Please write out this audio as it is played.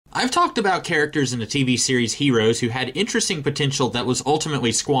I've talked about characters in the TV series Heroes who had interesting potential that was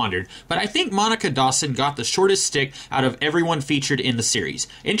ultimately squandered, but I think Monica Dawson got the shortest stick out of everyone featured in the series.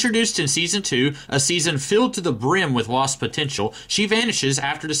 Introduced in Season 2, a season filled to the brim with lost potential, she vanishes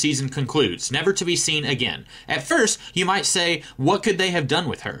after the season concludes, never to be seen again. At first, you might say, what could they have done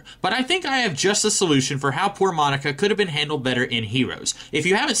with her? But I think I have just a solution for how poor Monica could have been handled better in Heroes. If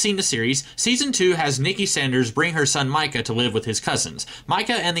you haven't seen the series, Season 2 has Nikki Sanders bring her son Micah to live with his cousins.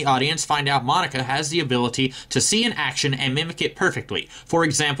 Micah and the audience find out Monica has the ability to see an action and mimic it perfectly. For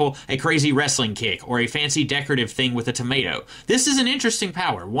example, a crazy wrestling kick or a fancy decorative thing with a tomato. This is an interesting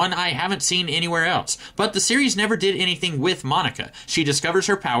power, one I haven't seen anywhere else. But the series never did anything with Monica. She discovers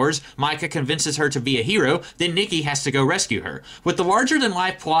her powers, Micah convinces her to be a hero, then Nikki has to go rescue her. With the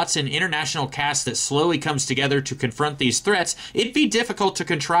larger-than-life plots and international cast that slowly comes together to confront these threats, it'd be difficult to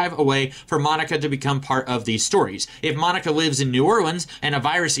contrive a way for Monica to become part of these stories. If Monica lives in New Orleans and a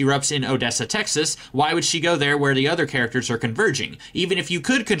virus erupts in Odessa, Texas, why would she go there where the other characters are converging? Even if you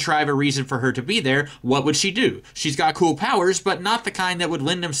could contrive a reason for her to be there, what would she do? She's got cool powers, but not the kind that would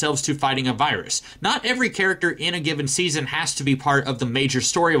lend themselves to fighting a virus. Not every character in a given season has to be part of the major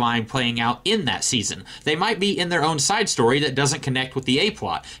storyline playing out in that season. They might be in their own side story that doesn't connect with the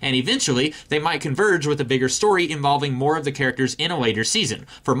A-plot, and eventually they might converge with a bigger story involving more of the characters in a later season.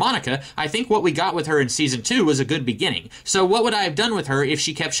 For Monica, I think what we got with her in Season 2 was a good beginning. So what would I have done with her if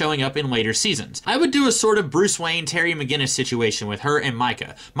she kept showing up in later seasons? I would do a sort of Bruce Wayne, Terry McGinnis situation with her and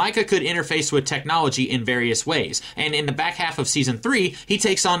Micah. Micah could interface with technology in various ways, and in the back half of Season 3, he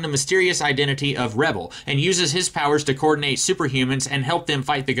takes on the mysterious identity of Rebel, and uses his powers to coordinate superhumans and help them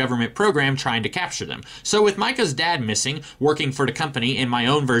fight the government program trying to capture them. So with Micah's dad missing, working for the company in my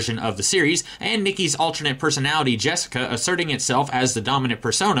own version of the series, and Nikki's alternate personality Jessica asserting itself as the dominant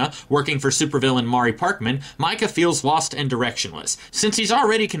persona, working for supervillain Mari Parkman, Micah feels lost and directionless. Since he's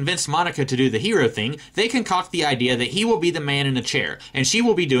already convinced Monica to do the hero thing, they concoct the idea that he will be the man in the chair, and she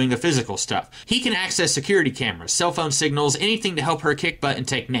will be doing the physical stuff. He can access security cameras, cell phone signals, anything to help her kick butt and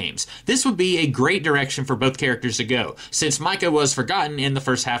take names. This would be a great direction for both characters to go, since Micah was forgotten in the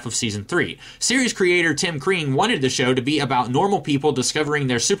first half of Season 3. Series creator Tim Crean wanted the show to be about normal people discovering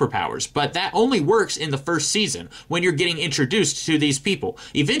their superpowers, but that only works in the first season, when you're getting introduced to these people.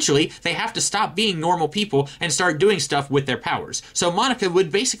 Eventually, they have to stop being normal people and start doing stuff with their powers. So Monica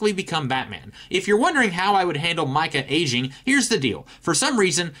would basically become Batman. If you're wondering how I would handle Micah aging, here's the deal. For some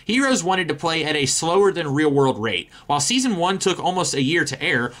reason, Heroes wanted to play at a slower than real-world rate. While Season 1 took almost a year to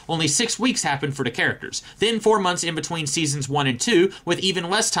air, only 6 weeks happened for the characters. Then 4 months in between Seasons 1 and 2, with even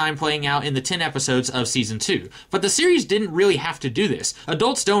less time playing out in the 10 episodes of Season 2. But the series didn't really have to do this.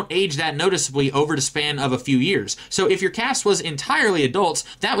 Adults don't age that noticeably over the span of a few years. So if your cast was entirely adults,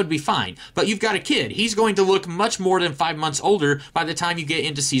 that would be fine. But you've got a kid. He's going to look much more than 5 months older by the time you get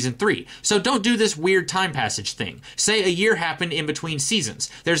into Season 3. So don't do this weird time passage thing. Say a year happened in between seasons.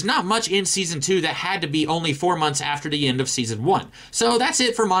 There's not much in Season 2 that had to be only 4 months after the end of Season 1. So that's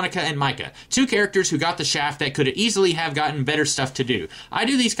it for Monica and Micah. Two characters who got the shaft that could easily have gotten better stuff to do. I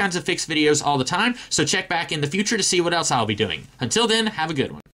do these kinds of fix videos all the time, so check back in the future to see what else I'll be doing. Until then, have a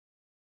good one.